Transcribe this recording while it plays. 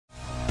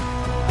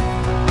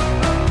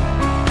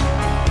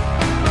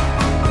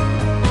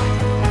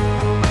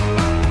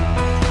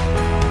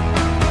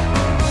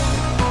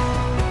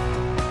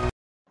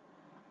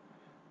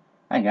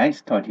Hi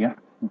guys, Todd here.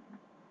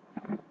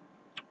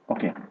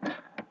 Okay,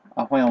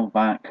 a while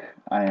back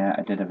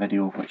I did a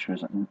video which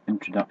was an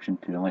introduction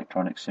to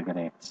electronic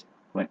cigarettes,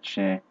 which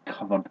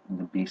covered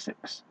the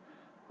basics,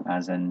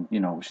 as in,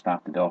 we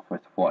started off with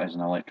what is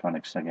an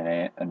electronic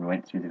cigarette and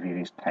went through the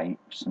various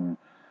types and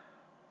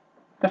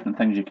different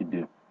things you could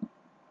do.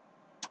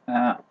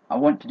 I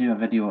want to do a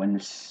video in the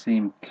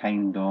same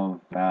kind of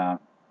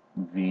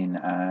vein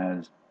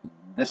as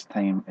this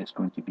time. It's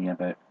going to be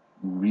about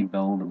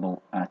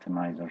rebuildable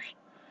atomizers.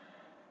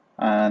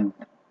 And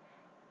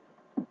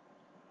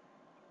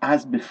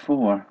as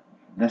before,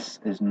 this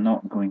is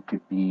not going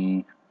to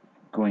be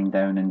going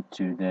down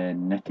into the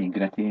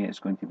nitty-gritty. It's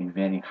going to be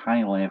very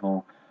high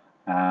level,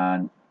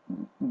 and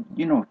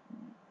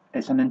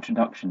it's an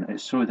introduction.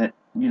 It's so that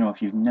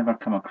if you've never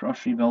come across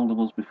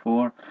rebuildables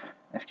before,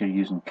 if you're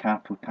using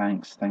cattle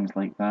tanks, things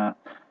like that,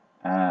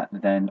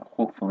 then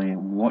hopefully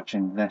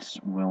watching this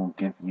will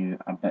give you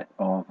a bit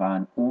of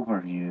an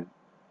overview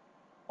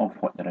of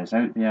what there is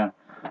out there,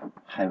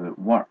 how it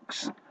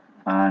works,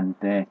 and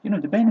the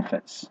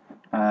benefits.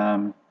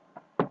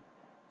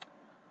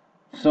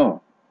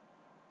 So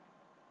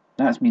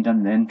that's me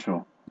done the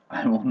intro.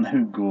 I will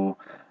now go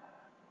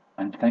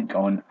and think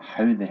on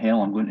how the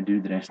hell I'm going to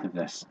do the rest of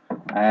this.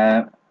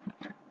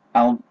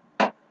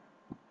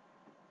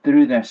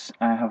 Through this,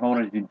 I have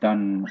already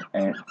done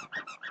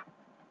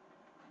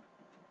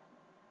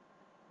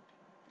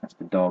that's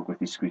the dog with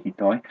his squeaky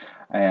toy.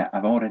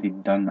 I've already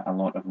done a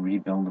lot of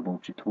rebuildable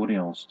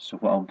tutorials, so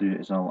what I'll do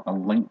is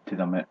I'll link to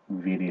them at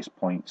various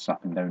points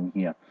up and down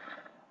here,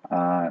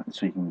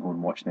 so you can go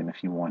and watch them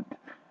if you want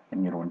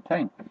in your own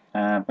time.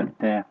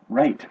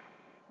 Right,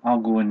 I'll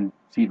go and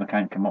see if I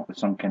can come up with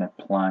some kind of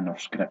plan or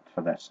script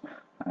for this,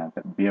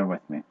 but bear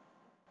with me.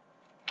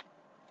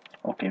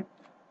 Okay,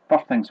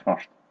 first things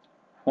first,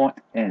 what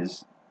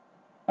is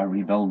a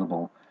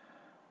rebuildable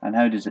and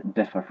how does it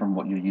differ from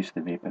what you're used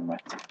to vaping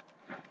with?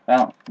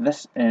 Well,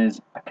 this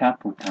is a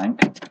capel tank.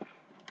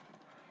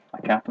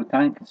 A capel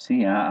tank,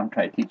 see, I'm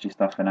trying to teach you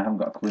stuff and I haven't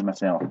got a clue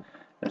myself.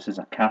 This is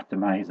a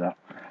cartomizer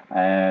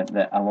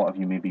that a lot of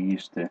you may be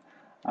used to.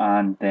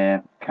 And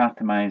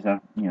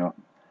cartomizer,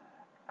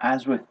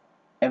 as with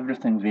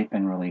everything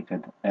vaping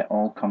related, it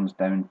all comes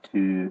down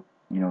to,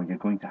 you're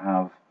going to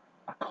have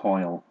a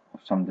coil of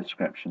some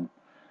description,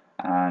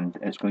 and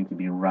it's going to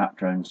be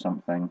wrapped around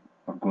something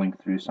or going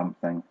through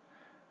something.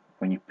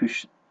 When you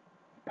push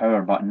the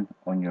power button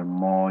on your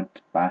mod,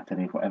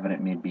 battery, whatever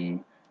it may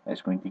be,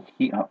 it's going to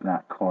heat up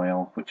that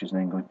coil, which is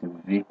then going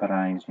to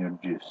vaporize your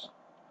juice.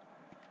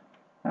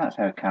 That's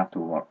how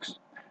cattle works.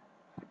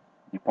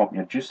 You pop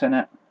your juice in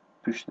it,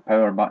 push the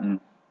power button,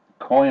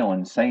 the coil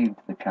inside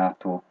the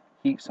cattle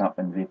heats up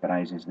and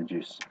vaporizes the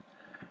juice.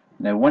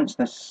 Now once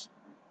this,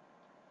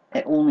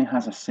 it only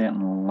has a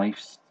certain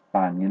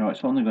lifespan,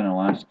 it's only going to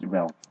last,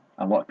 well,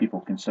 a lot of people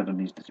consider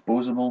these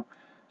disposable,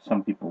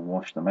 some people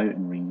wash them out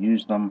and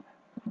reuse them.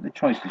 The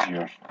choice is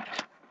yours.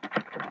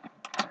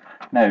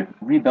 Now,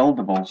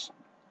 rebuildables,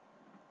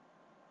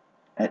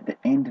 at the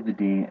end of the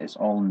day, it's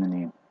all in the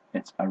name.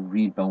 It's a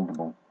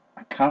rebuildable.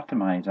 A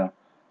cartomizer,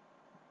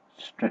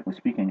 strictly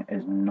speaking,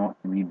 is not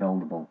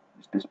rebuildable.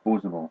 It's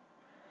disposable.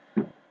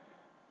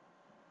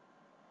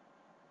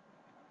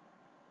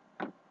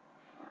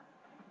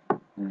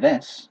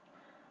 This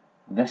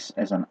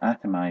is an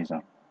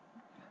atomizer,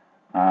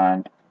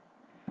 and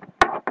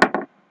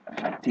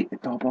if I take the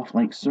top off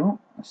like so,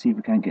 let's see if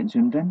we can get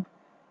zoomed in,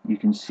 you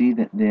can see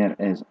that there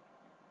is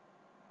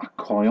a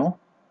coil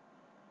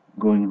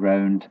going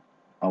round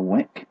a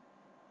wick,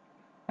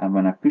 and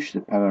when I push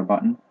the power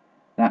button,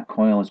 that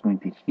coil is going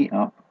to heat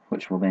up,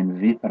 which will then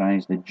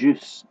vaporize the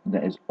juice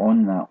that is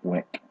on that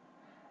wick,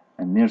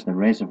 and there's the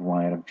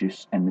reservoir of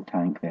juice in the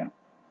tank there.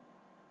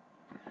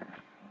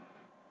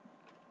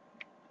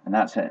 And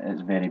that's it,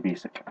 it's very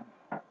basic.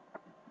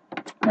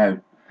 Now,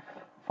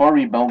 for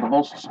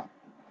rebuildables,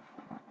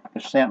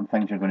 there's certain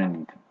things you're going to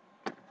need.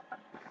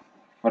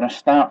 For a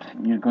start,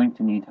 you're going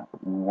to need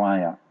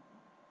wire.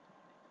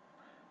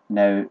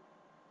 Now,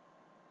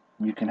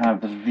 you can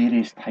have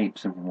various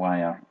types of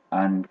wire,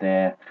 and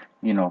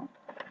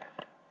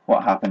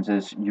what happens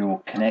is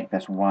you'll connect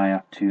this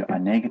wire to a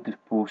negative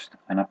post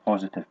and a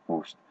positive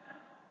post,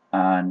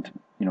 and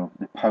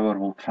the power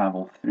will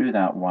travel through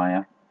that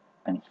wire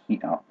and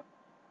heat up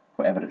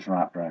whatever it's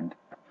wrapped around.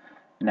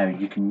 Now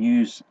you can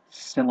use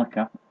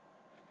silica,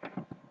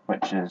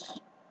 which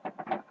is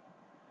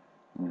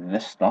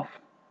this stuff.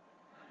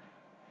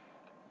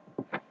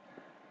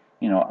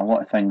 A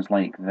lot of things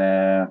like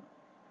the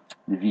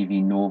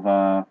VV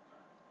Nova,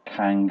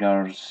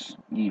 Kangers,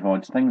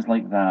 Evods, things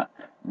like that,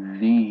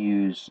 they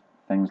use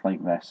things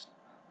like this.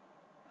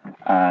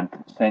 And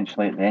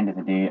essentially at the end of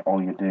the day,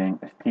 all you're doing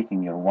is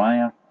taking your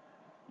wire,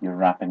 you're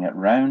wrapping it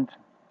round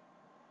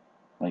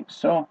like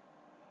so,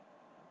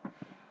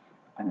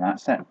 and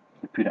that's it.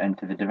 You put it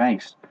into the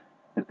device.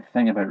 But the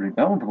thing about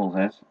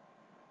rebuildables is,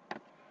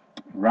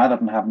 rather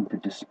than having to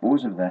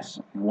dispose of this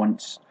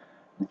once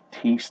the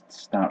taste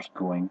starts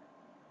going,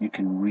 you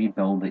can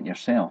rebuild it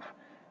yourself.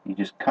 You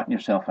just cut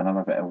yourself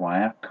another bit of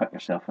wire, cut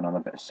yourself another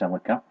bit of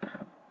silica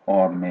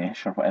or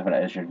mesh or whatever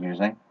it is you're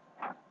using,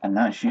 and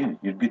that's you.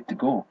 You're good to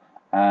go.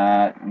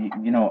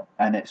 You know,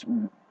 and it's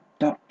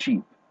dirt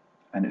cheap,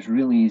 and it's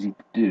really easy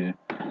to do.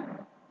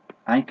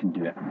 I can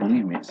do it.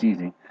 Believe me, it's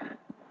easy.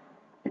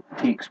 It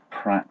takes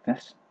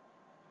practice.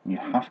 You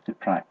have to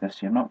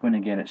practice. You're not going to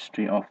get it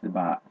straight off the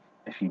bat.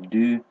 If you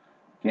do,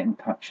 get in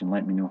touch and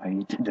let me know how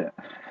you did it.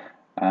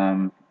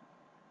 And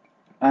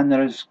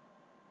there's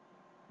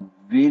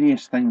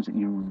various things that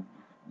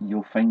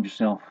you'll find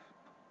yourself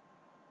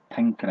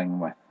tinkering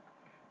with,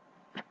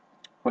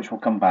 which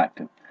we'll come back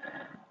to.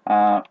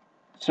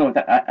 So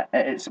that,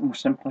 its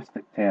most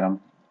simplistic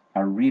term, a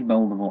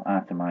rebuildable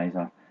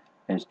atomizer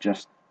is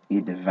just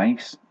a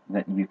device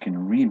that you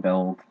can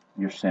rebuild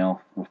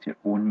yourself with your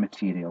own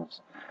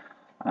materials,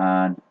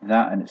 and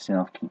that in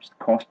itself keeps the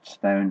costs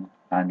down,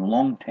 and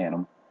long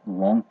term,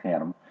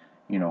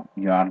 you know,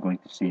 you are going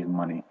to save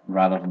money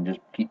rather than just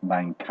keep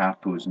buying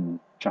cartos and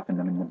chucking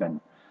them in the bin.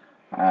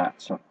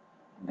 So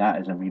that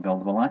is a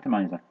rebuildable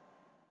atomizer.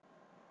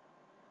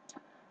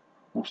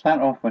 We'll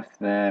start off with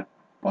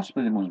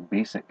possibly the most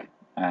basic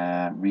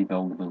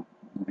rebuildable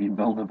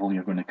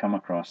you're going to come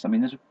across. I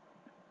mean, there's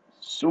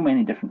so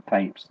many different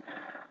types,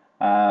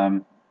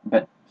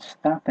 but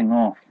starting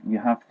off, you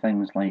have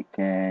things like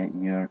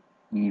your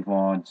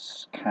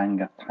EVODs,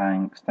 Kanga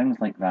tanks, things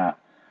like that,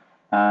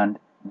 and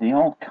they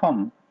all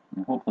come,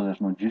 and hopefully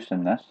there's no juice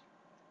in this,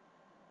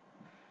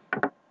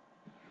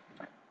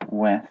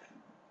 with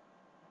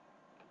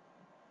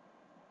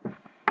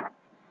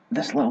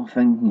this little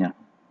thing here.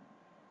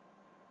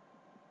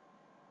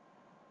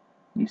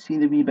 You see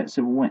the wee bits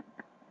of wick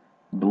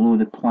below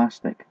the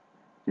plastic,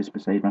 just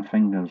beside my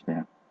fingers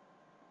there?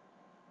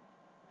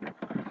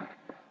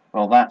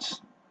 Well,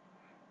 that's,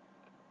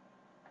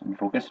 in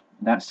focus,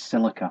 that's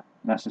silica.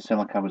 That's the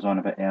silica I was on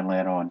a bit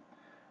earlier on.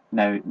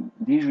 Now,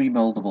 these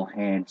rebuildable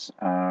heads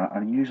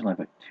are usually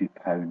about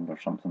 £2 or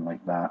something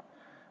like that.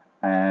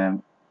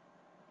 And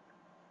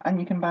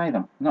you can buy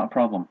them, not a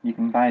problem. You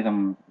can buy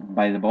them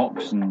by the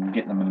box and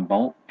get them in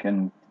bulk,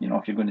 and you know,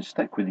 if you're going to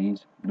stick with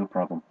these, no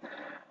problem.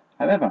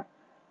 However,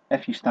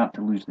 if you start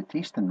to lose the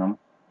taste in them,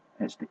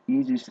 it's the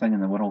easiest thing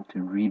in the world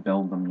to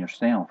rebuild them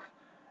yourself.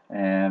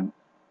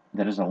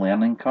 There is a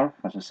learning curve,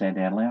 as I said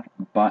earlier,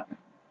 but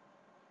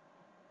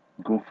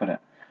go for it.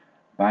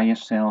 Buy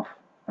yourself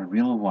a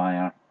reel of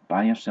wire,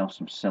 buy yourself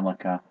some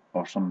silica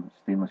or some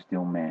stainless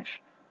steel mesh,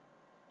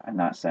 and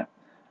that's it.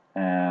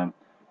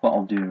 What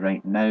I'll do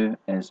right now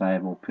is I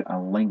will put a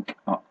link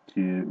up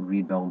to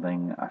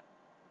rebuilding, I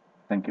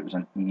think it was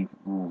an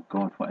oh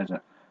god, what is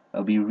it?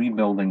 It'll be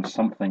rebuilding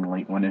something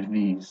like one of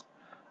these.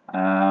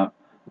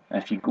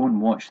 If you go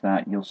and watch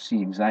that, you'll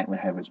see exactly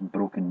how it's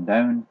broken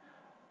down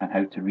and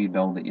how to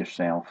rebuild it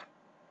yourself.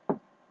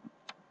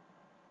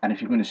 And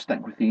if you're going to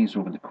stick with these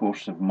over the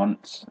course of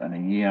months and a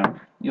year,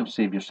 you'll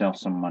save yourself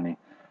some money.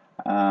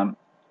 It's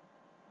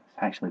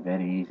actually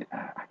very easy.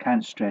 I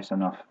can't stress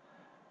enough,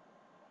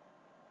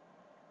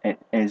 it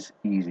is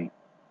easy.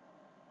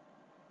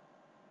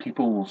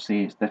 People will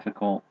say it's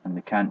difficult and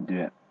they can't do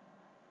it.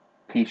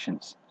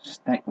 Patience,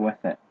 stick with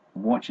it,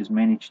 watch as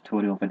many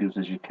tutorial videos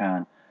as you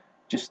can.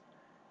 Just,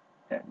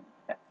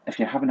 if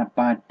you're having a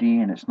bad day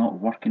and it's not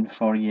working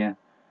for you,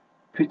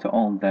 put it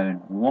all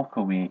down, walk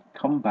away,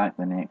 come back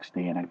the next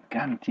day, and I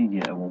guarantee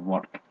you it will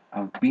work.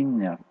 I've been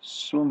there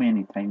so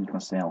many times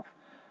myself,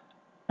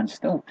 and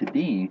still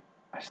today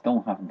I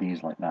still have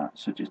days like that.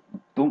 So just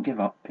don't give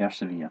up,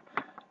 persevere.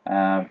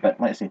 But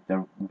let's say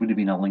there would have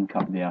been a link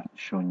up there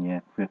showing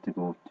you where to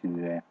go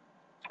to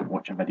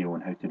watch a video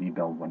on how to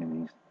rebuild one of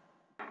these.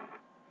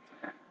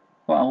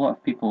 What a lot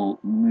of people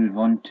move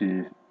on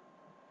to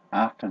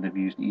after they've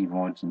used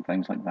EVODs and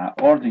things like that,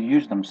 or they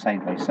use them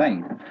side by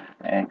side,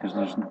 because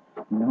there's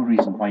no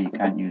reason why you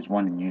can't use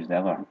one and use the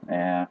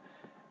other,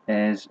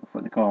 is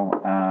what they call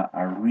a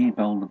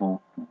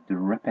rebuildable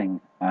dripping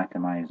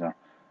atomizer,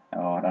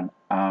 or an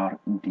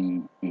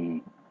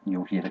RDA.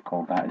 You'll hear it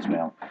called that as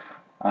well.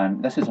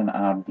 And this is an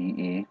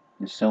RDA,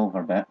 the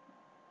silver bit,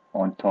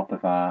 on top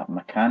of a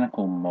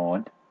mechanical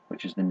mod,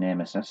 which is the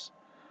Nemesis,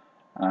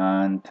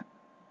 and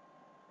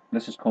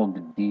this is called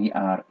the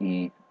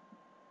DRA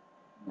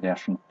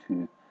version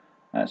 2.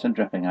 It's a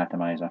dripping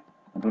atomizer.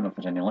 I don't know if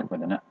there's any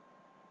liquid in it.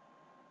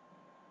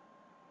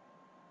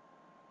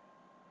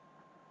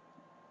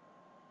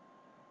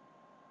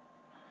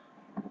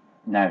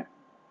 Now,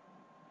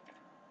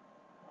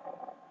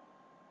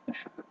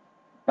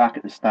 back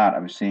at the start I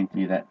was saying to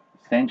you that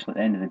essentially at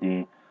the end of the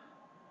day,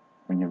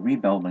 when you're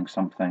rebuilding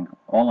something,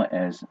 all it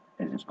is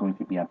it's going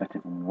to be a bit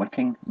of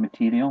wicking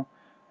material,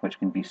 which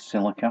can be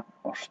silica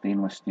or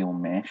stainless steel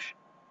mesh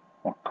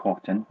or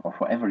cotton or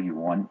whatever you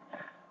want,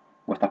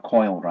 with a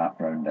coil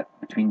wrapped around it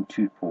between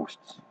two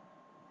posts.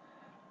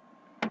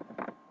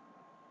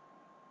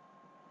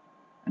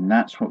 And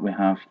that's what we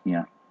have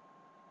here.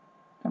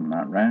 Turn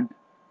that round.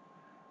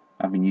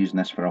 I've been using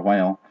this for a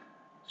while,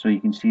 so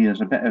you can see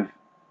there's a bit of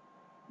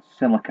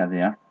silica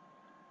there.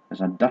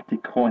 There's a dirty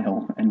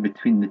coil in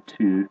between the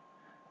two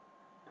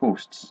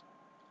posts.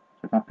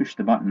 So if I push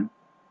the button,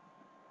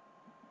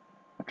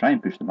 I try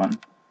and push the button.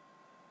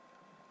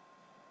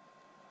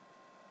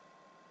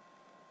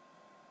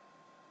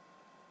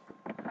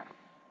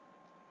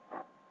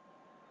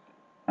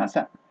 That's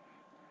it.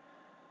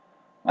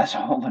 That's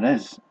all there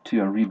is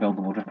to a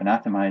rebuildable dripping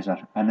atomizer,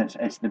 and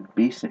it's the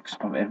basics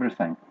of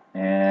everything.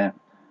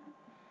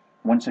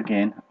 Once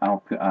again, I'll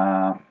put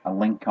a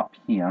link up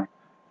here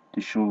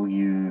to show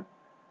you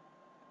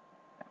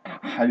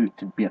how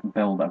to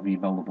build a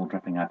rebuildable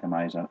dripping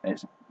atomizer.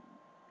 It's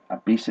a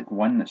basic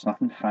one, it's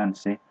nothing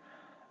fancy.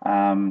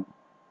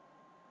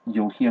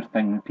 You'll hear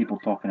people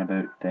talking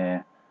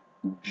about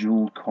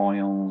dual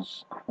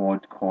coils,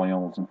 quad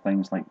coils and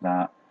things like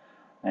that.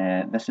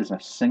 This is a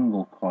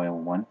single coil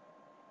one.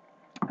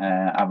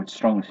 I would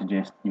strongly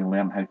suggest you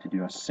learn how to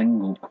do a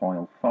single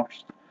coil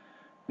first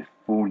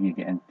before you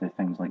get into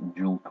things like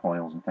dual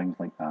coils and things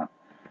like that.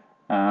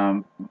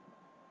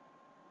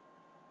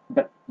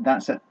 But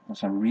that's it.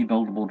 It's a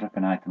rebuildable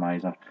dripping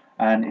atomizer,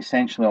 and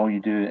essentially all you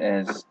do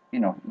is,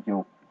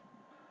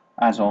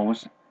 as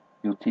always,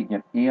 you'll take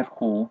your air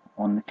hole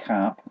on the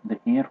cap. The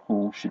air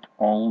hole should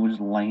always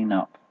line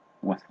up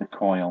with the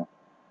coil,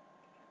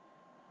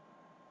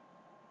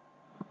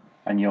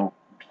 and you'll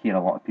hear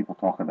a lot of people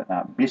talk about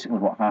that. Basically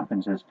what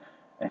happens is,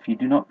 if you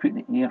do not put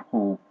the air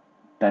hole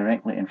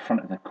directly in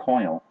front of the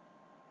coil,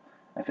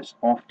 if it's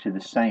off to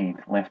the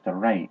side, left or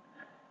right,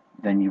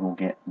 then you will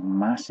get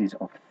masses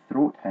of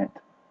throat hit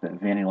but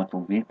very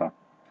little vapour.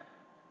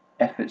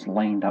 If it's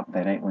lined up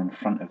directly in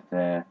front of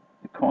the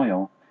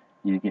coil,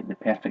 you get the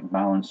perfect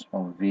balance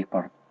of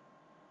vapour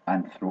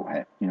and throat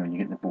hit. You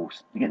get the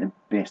both. You get the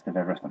best of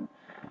everything.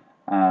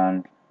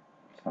 And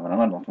let's have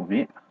another little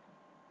vape.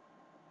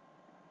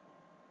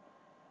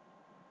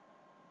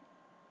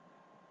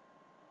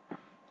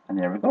 And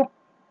there we go.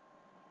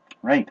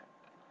 Right,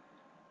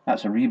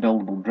 that's a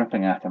rebuildable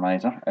dripping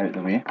atomizer out of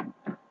the way.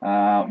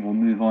 We'll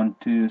move on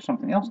to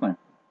something else now.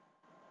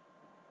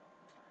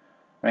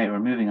 Right, we're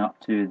moving up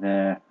to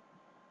the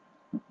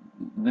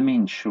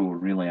main show,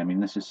 really. I mean,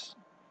 this is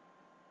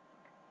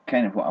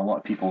kind of what a lot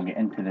of people get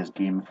into this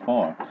game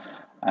for.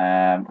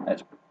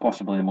 It's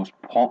possibly the most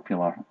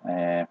popular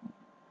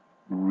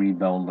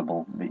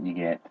rebuildable that you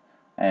get,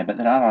 but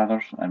there are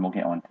others, and we'll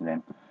get on to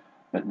them.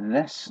 But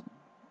this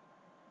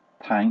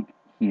tank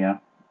here,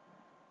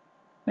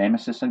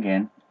 Nemesis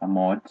again, a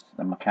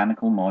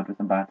mechanical mod with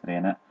a battery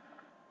in it.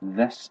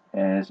 This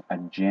is a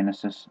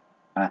Genesis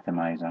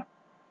atomizer,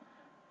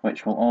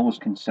 which will always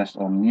consist,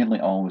 or nearly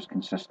always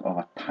consist, of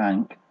a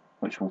tank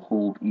which will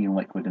hold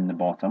e-liquid in the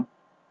bottom.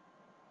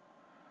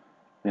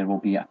 There will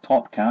be a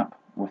top cap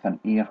with an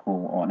air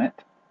hole on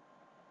it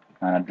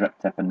and a drip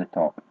tip in the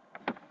top,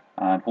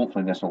 and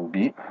hopefully this will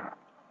vape.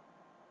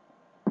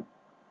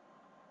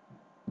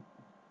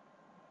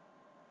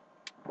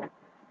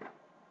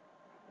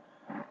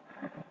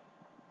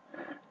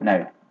 Now,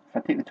 if I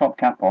take the top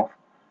cap off,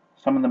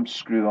 some of them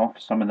screw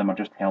off, some of them are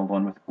just held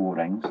on with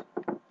O-rings.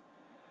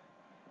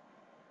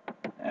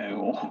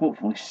 We'll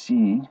hopefully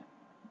see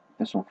if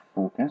this will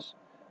focus.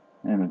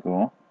 There we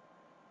go.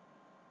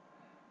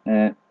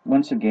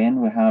 Once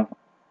again, we have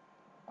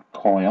a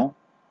coil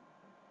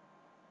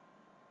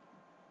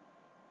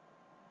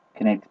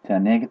connected to a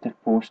negative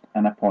post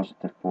and a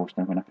positive post.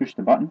 And when I push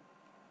the button,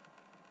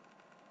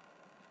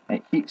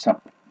 it heats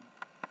up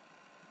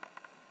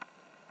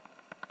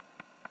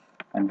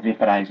and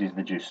vaporizes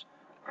the juice.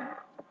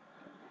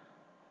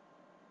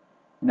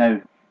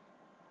 Now,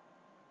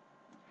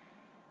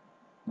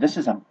 this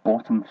is a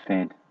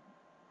bottom-fed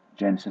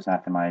Genesis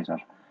atomizer.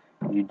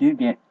 You do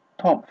get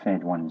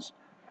top-fed ones,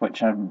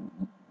 which are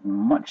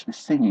much the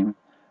same,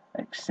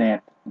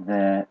 except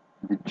the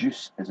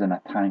juice is in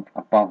a tank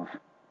above,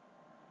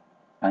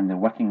 and the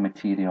wicking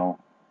material,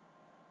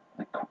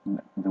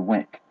 the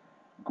wick,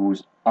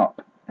 goes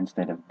up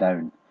instead of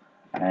down.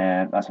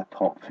 That's a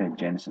top-fed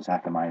Genesis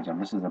atomizer.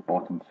 This is a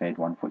bottom-fed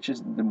one, which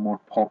is the more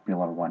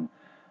popular one.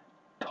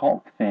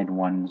 Top-fed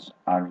ones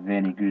are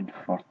very good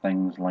for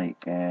things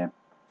like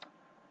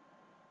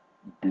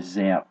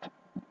dessert,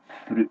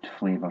 fruit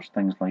flavours,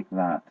 things like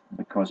that,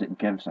 because it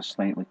gives a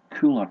slightly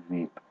cooler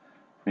vape,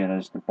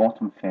 whereas the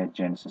bottom-fed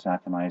Genesis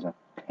atomizer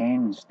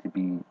tends to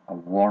be a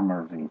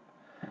warmer vape.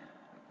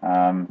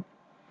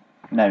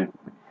 Now,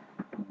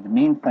 the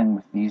main thing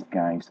with these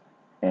guys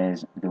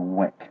is the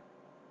wick.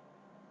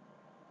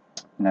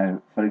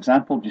 Now, for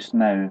example, just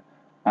now,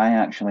 I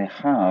actually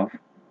have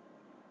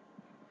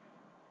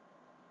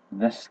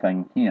this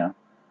thing here,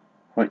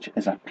 which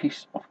is a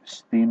piece of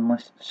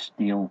stainless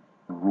steel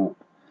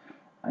rope,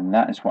 and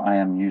that is what I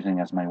am using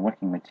as my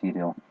wicking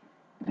material.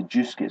 The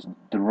juice gets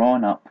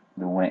drawn up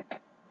the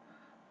wick,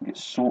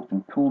 gets soaked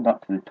and pulled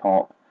up to the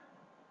top,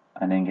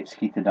 and then gets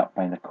heated up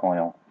by the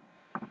coil.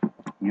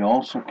 You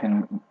also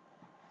can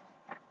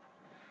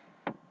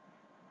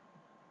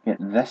get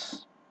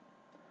this,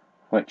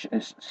 which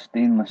is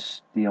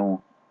stainless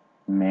steel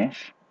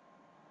mesh,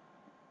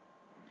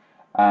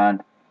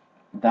 and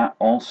that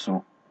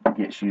also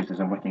gets used as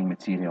a wicking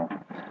material.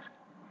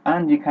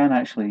 And you can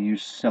actually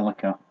use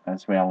silica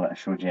as well, that I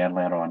showed you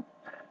earlier on.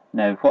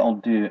 Now, what I'll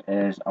do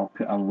is I'll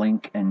put a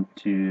link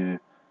into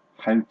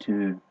how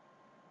to,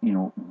 you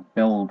know,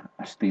 build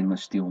a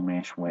stainless steel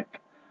mesh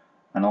wick.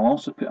 And I'll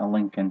also put a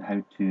link in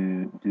how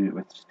to do it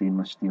with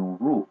stainless steel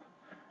rope.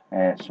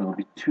 So there'll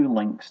be 2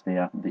 links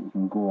there that you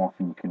can go off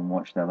and you can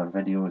watch the other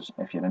videos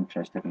if you're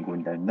interested in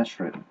going down this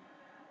route.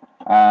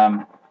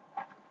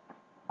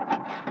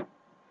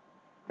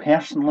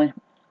 Personally,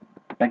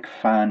 big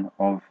fan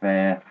of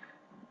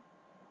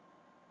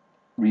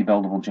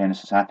rebuildable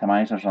Genesis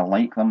atomizers. I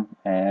like them.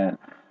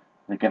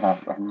 They give a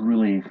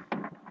really,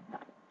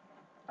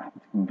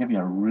 can give you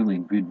a really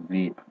good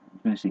vape. I'm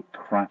going to say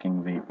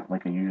cracking vape,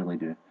 like I usually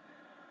do.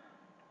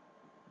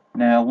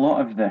 Now, a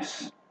lot of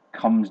this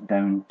comes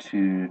down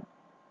to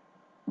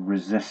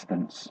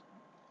resistance,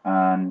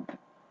 and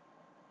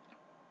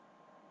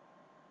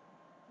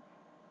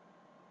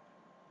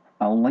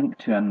I'll link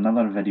to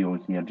another video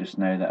here just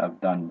now that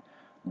I've done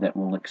that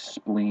will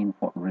explain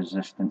what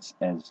resistance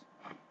is.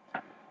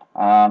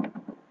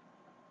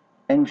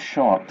 In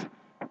short,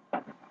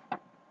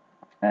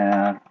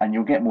 and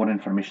you'll get more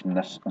information on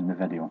this in the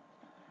video,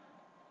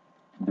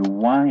 the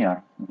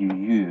wire you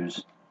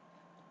use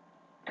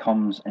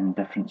comes in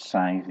different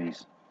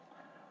sizes.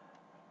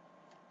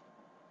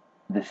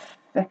 The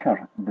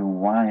thicker the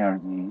wire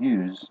you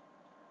use,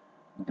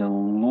 the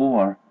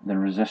lower the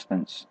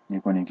resistance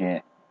you're going to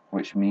get,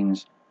 which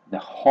means the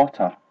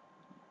hotter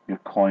your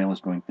coil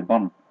is going to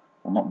burn.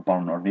 Well, not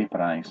burn or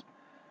vaporize.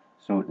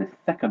 So the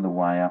thicker the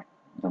wire,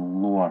 the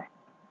lower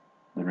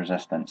the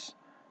resistance.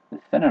 The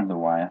thinner the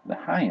wire, the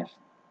higher.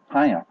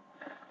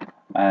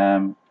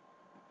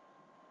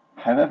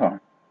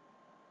 However,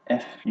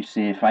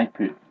 if I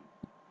put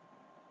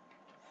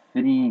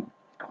 3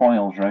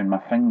 coils around my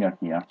finger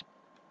here,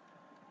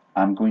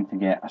 I'm going to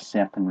get a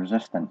certain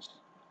resistance.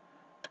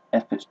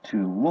 If it's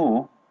too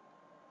low,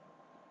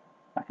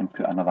 I can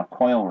put another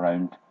coil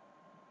around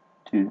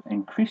to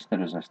increase the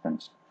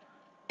resistance.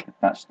 If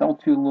that's still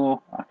too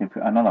low, I can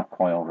put another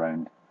coil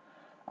around.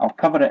 I'll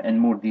cover it in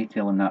more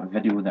detail in that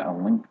video that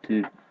I'll link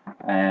to,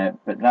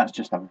 but that's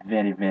just a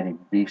very, very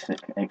basic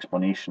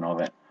explanation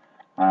of it.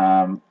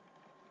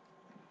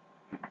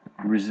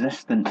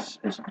 Resistance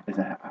is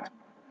a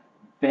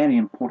very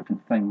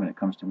important thing when it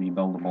comes to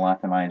rebuildable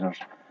atomizers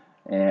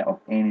of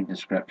any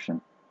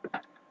description.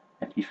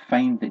 If you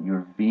find that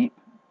your vape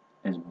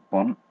is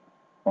burnt,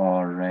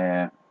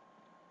 or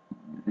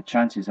the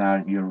chances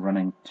are you're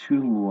running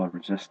too low a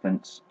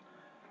resistance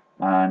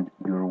and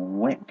your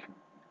wick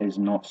is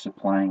not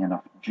supplying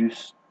enough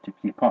juice to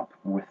keep up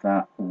with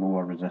that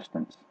lower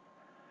resistance.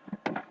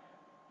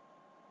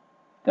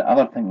 The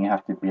other thing you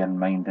have to bear in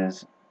mind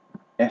is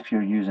if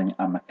you're using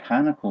a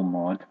mechanical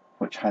mod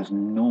which has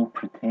no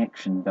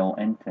protection built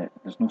into it,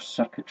 there's no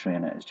circuitry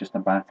in it, it's just a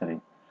battery.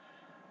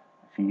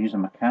 If you use a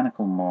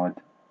mechanical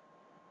mod,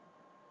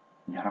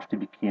 you have to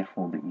be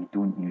careful that you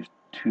don't use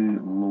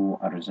too low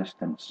a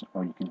resistance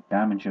or you can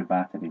damage your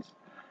batteries.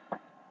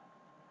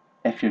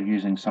 If you're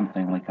using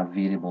something like a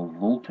variable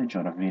voltage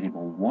or a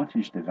variable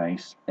wattage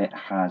device, it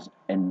has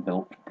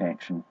inbuilt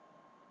protection.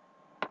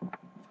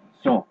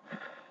 So,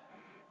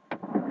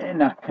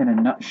 in a kind of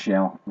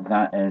nutshell,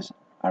 that is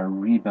a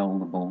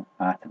rebuildable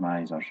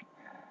atomizer,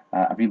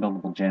 a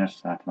rebuildable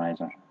Genesis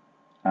atomizer,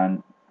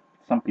 and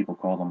some people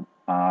call them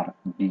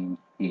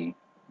RBA,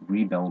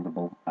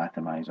 rebuildable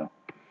atomizer.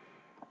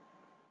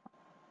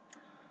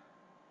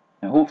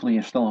 Now, hopefully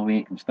you're still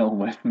awake and still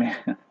with me.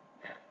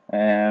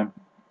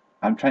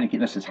 I'm trying to keep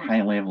this as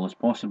high level as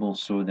possible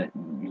so that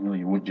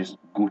you won't just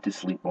go to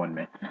sleep on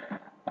me.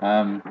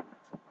 Like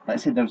I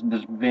said, there's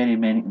very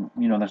many,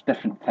 there's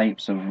different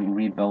types of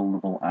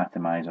rebuildable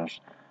atomizers.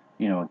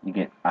 You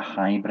get a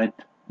hybrid.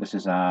 This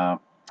is an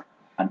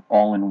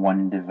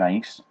all-in-one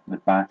device. The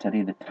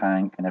battery, the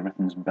tank, and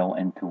everything's built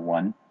into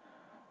one.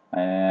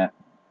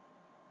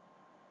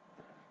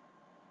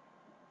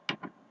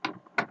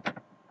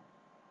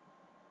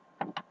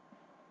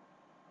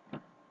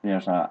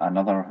 There's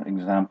another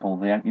example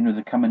there.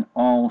 They come in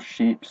all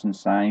shapes and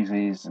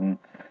sizes, and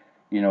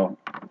they'll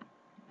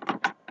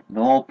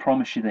all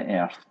promise you the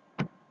earth.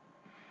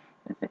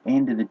 At the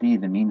end of the day,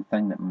 the main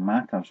thing that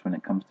matters when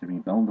it comes to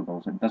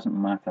rebuildables, it doesn't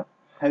matter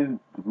how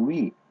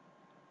great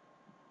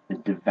the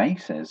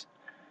device is.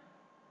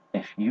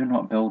 If you're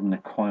not building the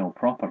coil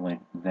properly,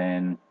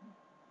 then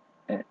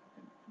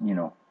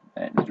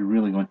it's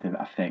really going to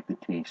affect the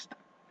taste.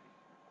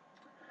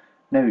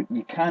 Now,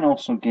 you can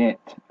also get,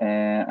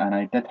 and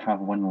I did have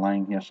one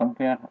lying here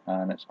somewhere,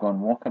 and it's gone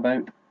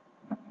walkabout.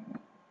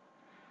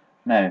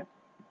 Now,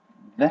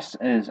 this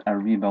is a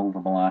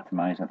rebuildable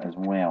atomizer as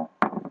well.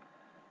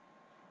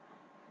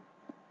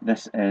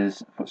 This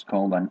is what's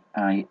called an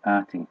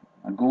IATI,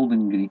 a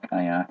Golden Greek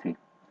IATI.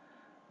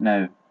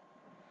 Now,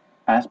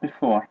 as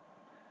before,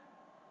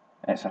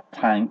 it's a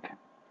tank,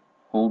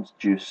 holds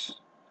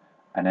juice,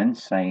 and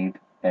inside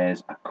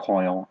is a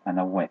coil and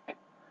a wick.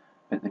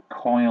 But the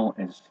coil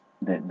is,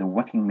 the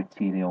wicking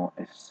material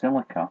is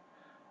silica,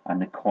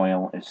 and the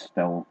coil is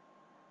still,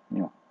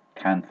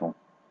 canthal,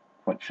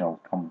 which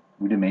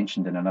would have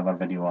mentioned in another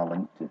video I'll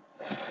link to.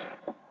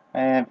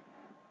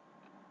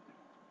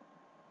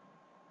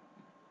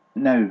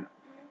 Now,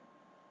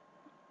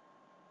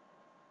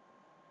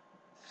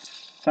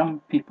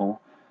 some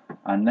people,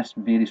 and this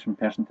varies from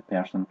person to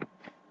person,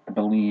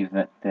 believe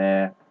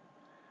that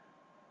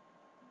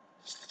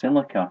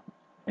silica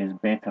is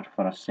better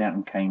for a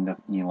certain kind of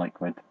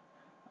e-liquid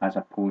as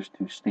opposed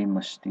to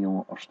stainless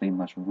steel or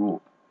stainless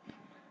rope.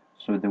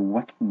 So the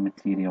wicking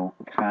material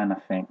can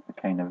affect the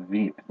kind of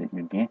vape that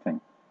you're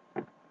getting.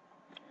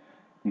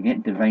 You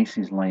get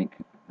devices like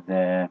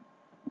the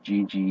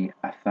GG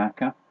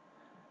Athaka,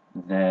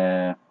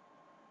 the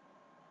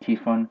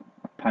Typhon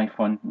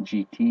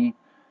GT,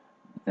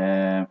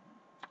 the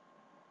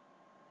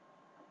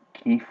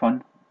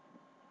K-Fun,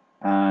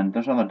 and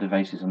there's other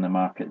devices on the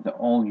market that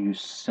all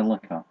use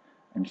silica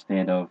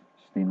instead of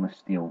stainless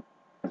steel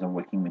as a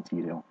wicking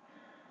material.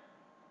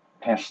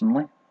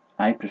 Personally,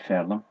 I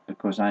prefer them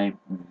because I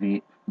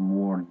vape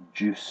more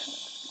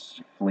juice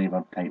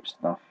flavoured type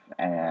stuff,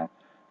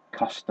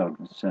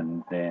 custards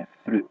and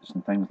fruits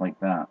and things like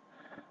that,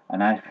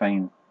 and I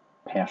find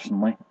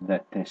personally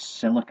that the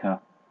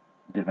silica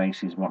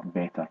devices work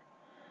better.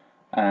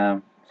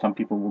 Some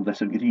people will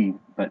disagree,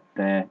 but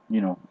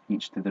you know,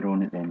 each to their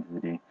own at the end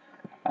of the day.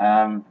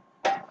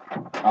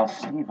 I'll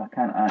see if I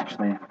can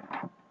actually,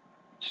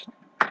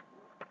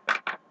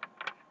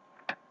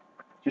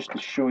 just to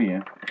show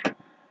you,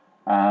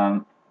 I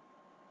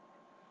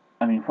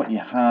mean, what you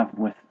have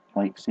with,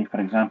 like, say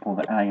for example,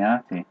 the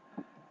Ayati,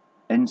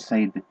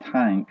 inside the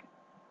tank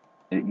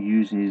it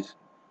uses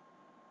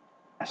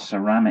a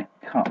ceramic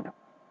cup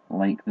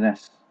like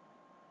this,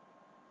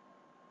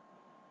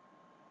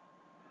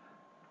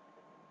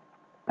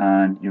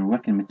 and your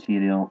wicking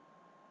material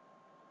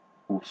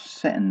will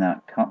sit in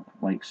that cup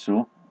like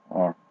so,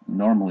 or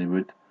normally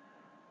would,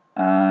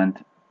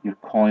 and your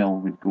coil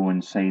would go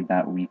inside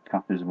that wee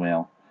cup as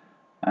well,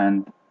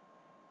 and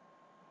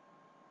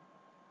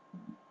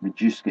the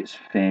juice gets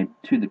fed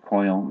to the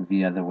coil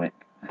via the wick.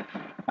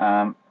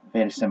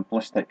 Very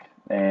simplistic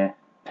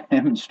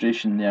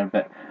demonstration there,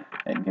 but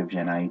it gives you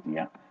an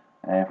idea,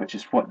 which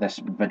is what this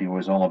video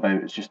is all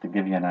about. It's just to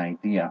give you an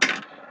idea.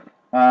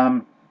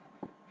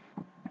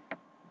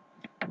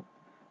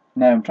 Now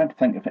I'm trying to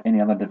think of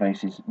any other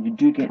devices. You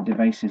do get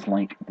devices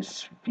like the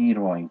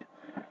spheroid,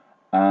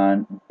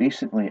 and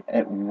basically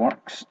it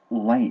works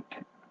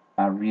like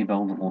a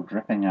rebuildable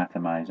dripping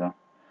atomizer,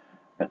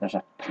 but there's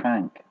a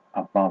tank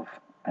above,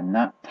 and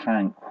that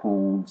tank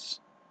holds,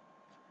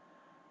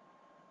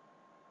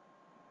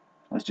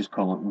 let's just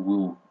call it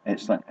wool.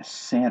 It's like a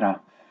Cera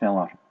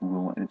filler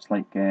wool. It's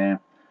like the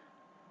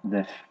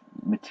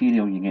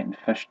material you get in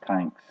fish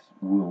tanks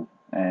wool,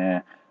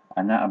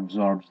 and that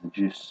absorbs the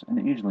juice, and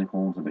it usually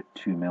holds about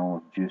 2 ml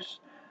of juice,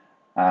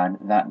 and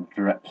that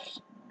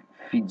drips,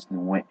 feeds the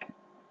wick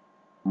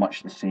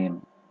much the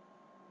same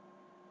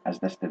as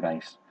this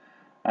device.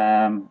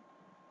 And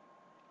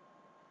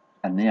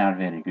they are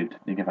very good.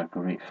 They give a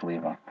great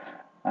flavour.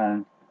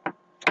 And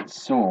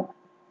so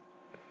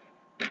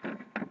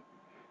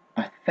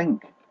I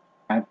think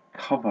I've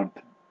covered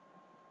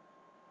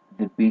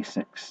the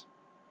basics.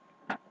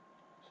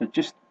 So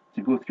just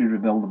to go through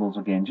rebuildables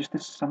again, just to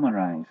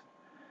summarise,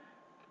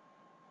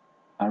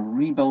 a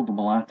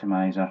rebuildable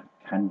atomizer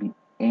can be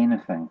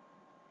anything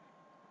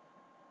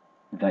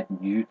that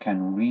you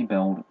can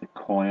rebuild the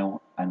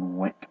coil and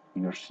wick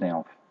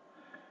yourself.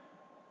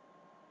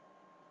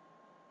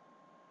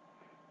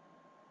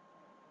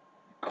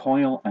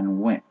 Coil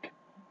and wick.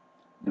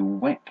 The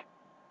wick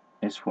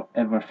is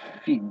whatever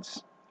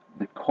feeds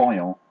the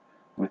coil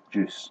with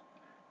juice.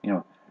 You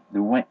know,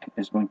 the wick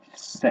is going to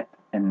sit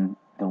in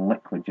the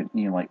liquid, your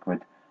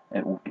e-liquid.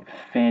 It will get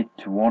fed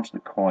towards the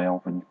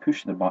coil. When you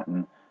push the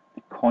button,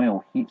 the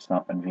coil heats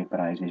up and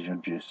vaporizes your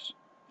juice.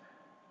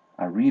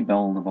 A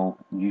rebuildable,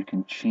 you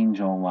can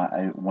change all that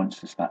out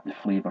once the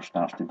flavour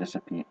starts to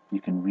dissipate. You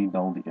can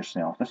rebuild it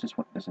yourself. This is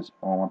what this is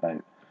all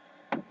about.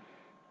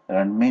 There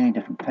are many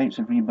different types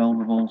of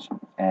rebuildables.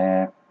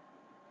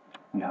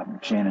 You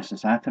have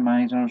Genesis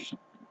atomizers,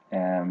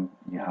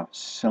 you have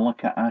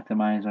silica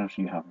atomizers,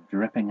 you have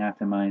dripping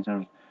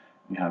atomizers,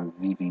 you have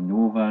VV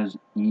Novas,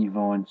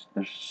 EVODs.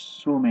 There's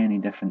so many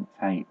different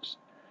types.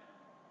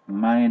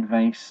 My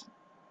advice,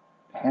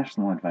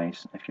 personal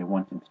advice, if you're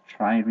wanting to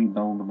try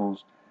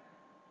rebuildables,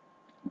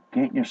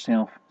 get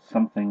yourself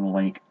something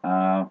like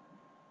an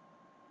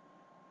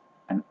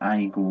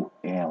IGO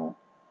L,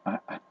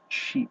 a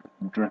cheap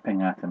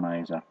dripping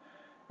atomizer.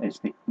 It's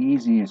the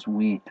easiest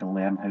way to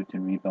learn how to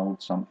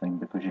rebuild something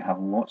because you have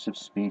lots of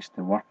space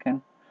to work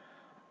in,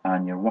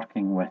 and you're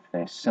working with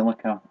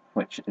silica,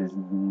 which is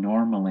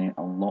normally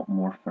a lot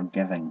more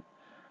forgiving.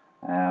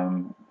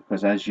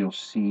 Because as you'll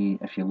see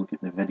if you look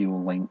at the video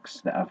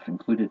links that I've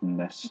included in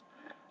this,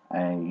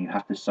 you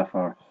have to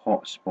suffer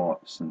hot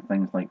spots and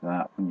things like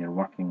that when you're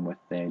working with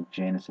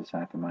Genesis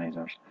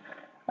atomizers,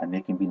 and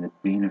they can be the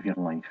bane of your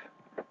life.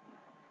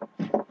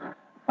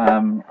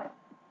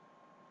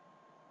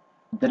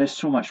 There is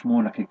so much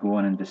more I could go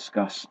on and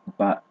discuss,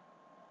 but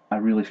I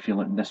really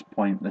feel at this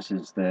point this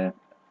is a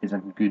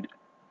good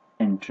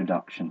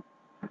introduction.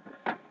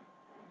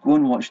 Go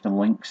and watch the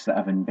links that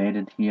I've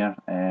embedded here,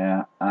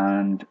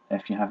 and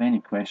if you have any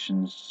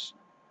questions,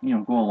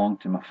 go along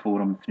to my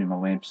forum through my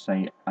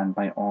website, and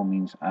by all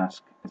means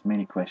ask as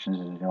many questions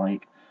as you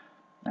like.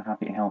 I'm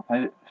happy to help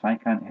out. If I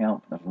can't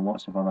help, there's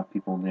lots of other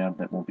people there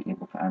that will be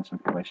able to answer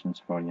the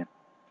questions for you.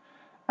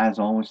 As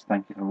always,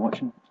 thank you for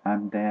watching,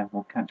 and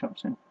we'll catch up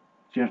soon.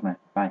 Cheers now.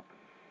 Bye.